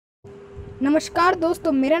नमस्कार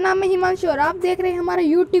दोस्तों, मेरा नाम है हिमांशु और आप देख रहे हैं हमारा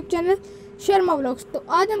यूट्यूब चैनल शर्मा व्लॉग्स। तो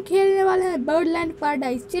आज हम खेलने वाले हैं बर्डलैंड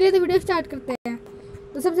पैराडाइज। चलिए तो वीडियो स्टार्ट करते हैं।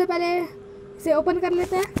 तो सबसे पहले इसे ओपन कर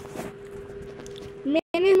लेते हैं।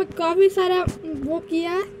 मैंने इसमें काफ़ी सारा वो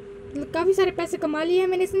किया है, काफ़ी सारे पैसे कमा लिए हैं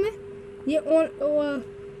मैंने इसमें। ये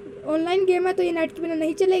ऑनलाइन गेम है तो ये नेट के बिना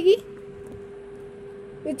नहीं चलेगी,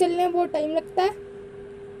 ये चलने में बहुत टाइम लगता है।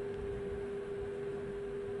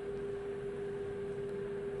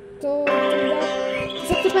 तो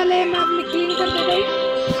सबसे पहले मैं अपनी क्लीन कर देता हूँ।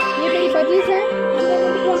 ये मेरी बजीज है, मैंने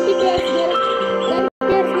 20 पेयर्स दे रहे हैं,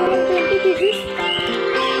 20 पीसेस,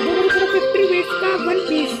 जो मेरी तरफ 50 वेट्स का 1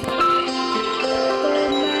 पीस। तो मैं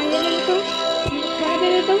ये लेता हूँ, मैं दे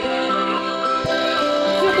देता हूँ।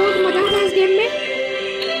 इसमें बहुत मजा आता है इस गेम में।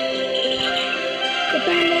 तो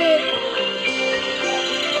पहले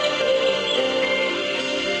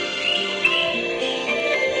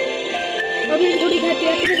अभी थोड़ी घटी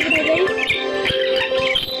आती है बता गई।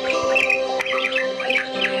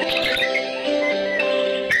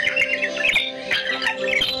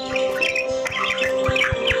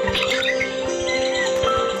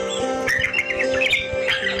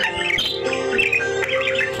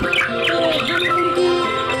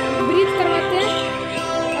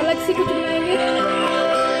 कुछ बनाएंगे।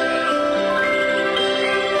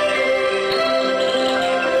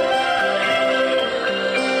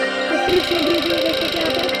 देखते क्या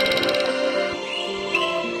आता है।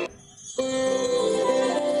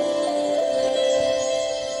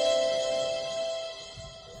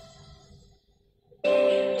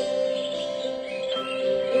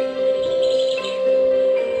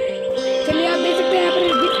 चलिए आप देख सकते हैं यहाँ पर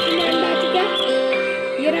गिफ्ट में अंडा आ चुका है।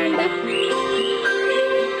 ये रहा अंडा।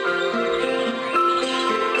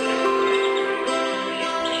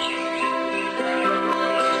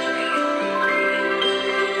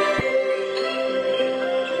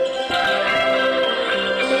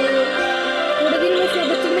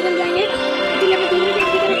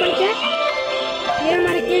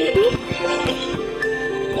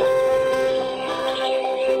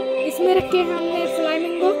 इसमें रखे हमने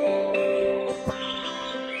फ्लामिंगो।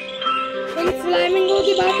 फ्लामिंगो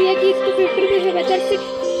की बात यह कि इसको 50 रुपीज़ से बेहतर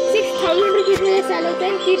 6000 रुपीज़ में सेल होते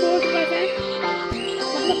हैं। कि बहुत पैसा है,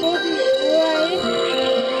 मतलब बहुत वो है।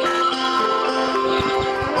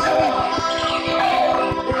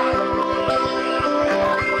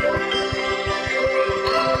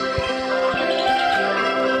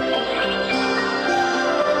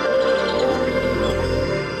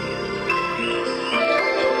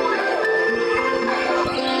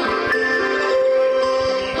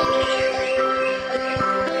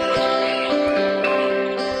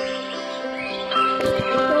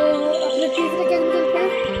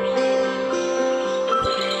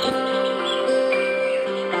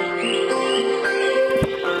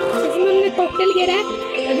 कॉकटेल गिरा है,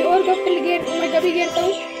 अभी और कॉकटेल मैं कभी गिरता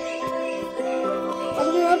हूँ।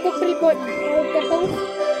 अभी और कॉकटेल करता हूँ।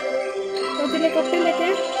 तो चलिए कॉकटेल लेते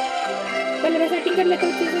हैं। पहले मैं सेटिंग कर लेता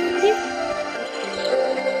हूँ चीज़ों की।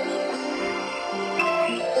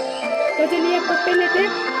 तो चलिए अब कॉकटेल लेते हैं।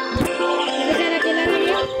 बेचारा अकेला रह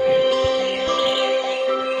गया।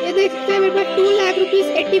 ये देख सकते हैं मेरे पास 2 लाख रुपीज़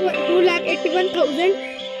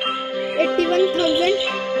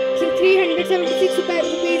 81,376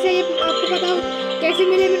 रुपीज़ है। ये आपको पता हो कैसे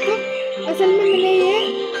मिले मेरे को? असल में मैंने ये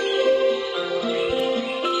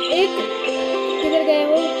एक किधर गए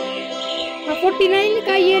वो 49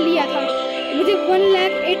 का ये लिया था। मुझे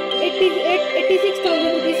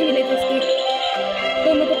 1,86,000 रुपीज़ मिले थे इसके।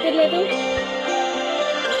 तो मैं कर लेता हूँ।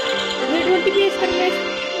 मुझे 20 पेज करना है,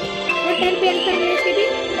 10 पेज करना है इसके भी।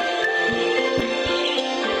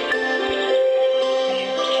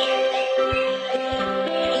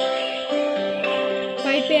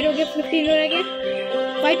 पेयर हो गया, 15 हो गया,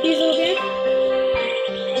 5 पीस हो गए।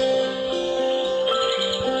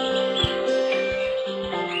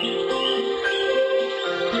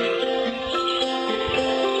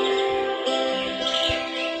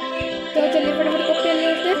 तो चलिए फटाफट कॉकटेल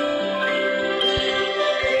लेते हैं।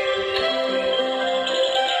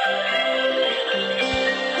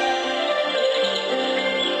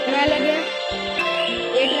 लग गया,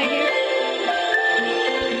 8 लग गया,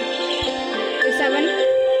 7,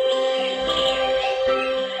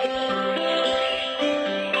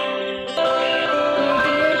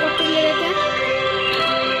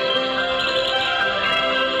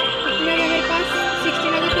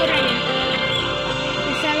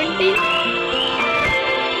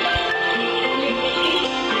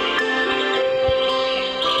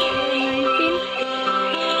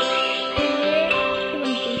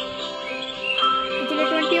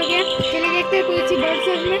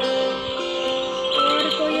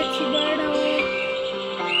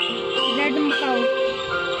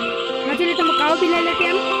 चलिए तो मकाओ भी ले लेते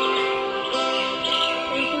हैं हम।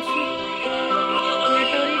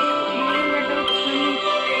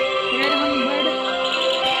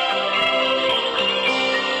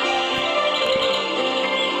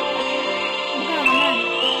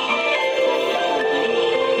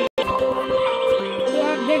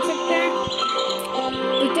 देख सकते हैं।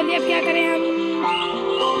 तो चलिए अब क्या करें हम,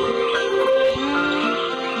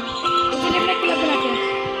 चलिए अपना क्लब बनाते हैं।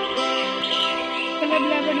 क्लब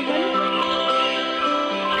 11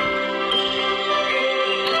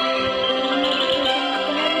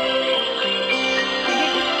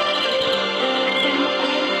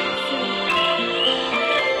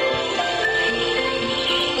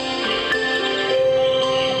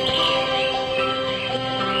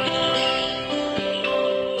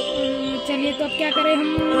 चलिए तो अब क्या करें हम,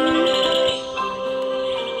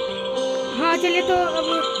 हाँ चलिए तो अब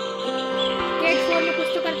केक 4 में कुछ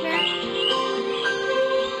तो करते हैं।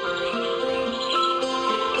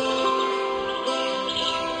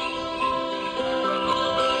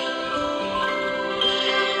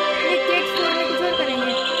 ये केक 4 में कुछ और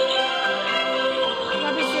करेंगे।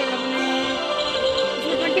 वापस से अपने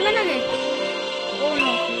इसमें 21 आ गए। ओह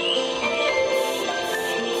नो,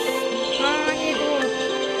 हाँ ये तो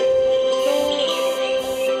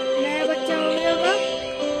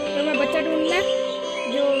बच्चा ढूंढना है,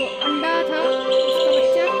 जो अंडा था उसका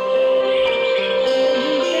बच्चा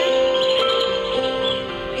ढूंढते हैं।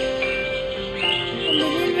 तो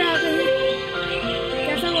मिल रहा कहीं,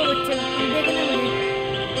 कैसा वो बच्चा देखना मुझे।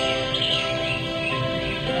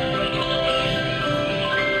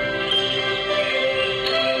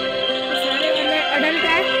 सारे वाले अडल्ट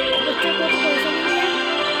है, बच्चों को तो कोई समझ नहीं है।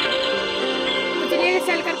 तो चलिए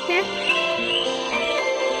सेल करते हैं।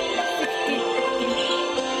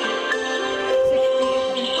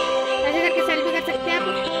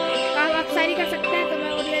 सारी कर सकते हैं, तो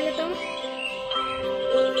मैं और ले लेता हूँ।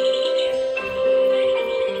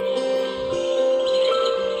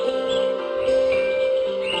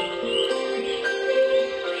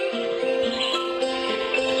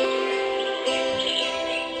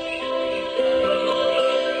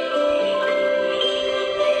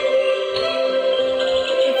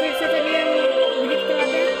 तो फिर से चलिए हम विजिट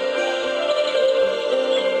करवाते हैं।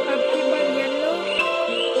 अब की बार येलो,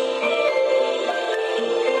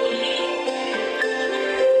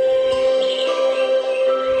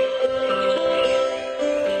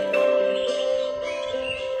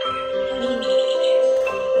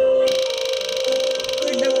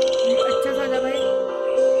 अच्छा सा था भाई।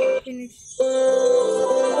 फिनिश।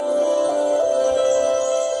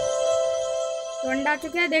 तो अंडा आ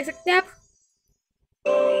चुके हैं, देख सकते हैं आप।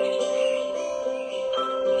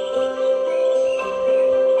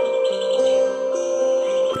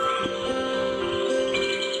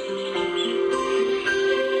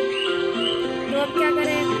 तो अब क्या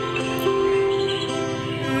करें,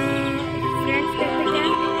 फ्रेंड्स देखते क्या है।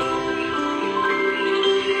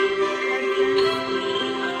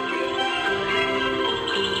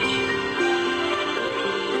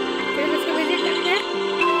 फिर उसको विजिट करते हैं।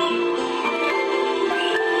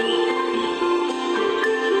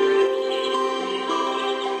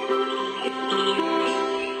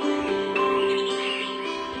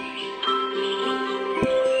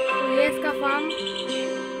 तो ये इसका फार्म,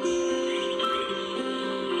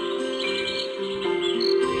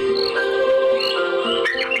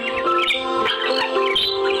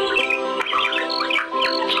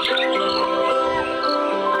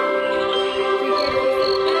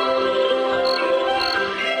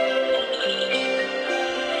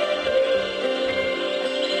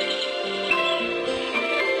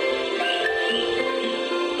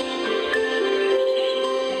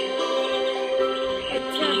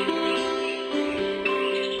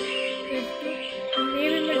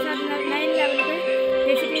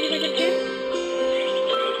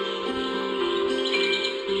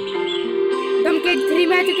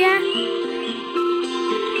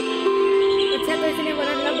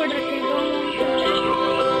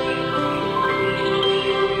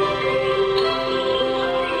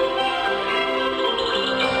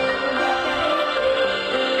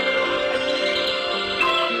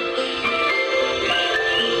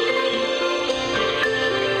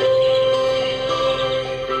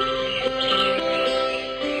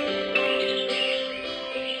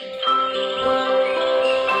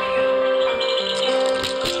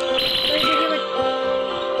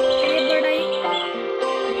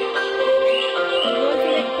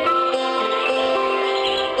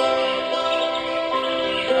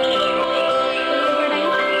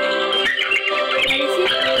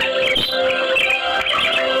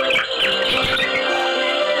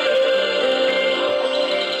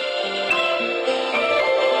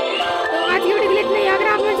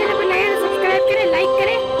 सब्सक्राइब करें,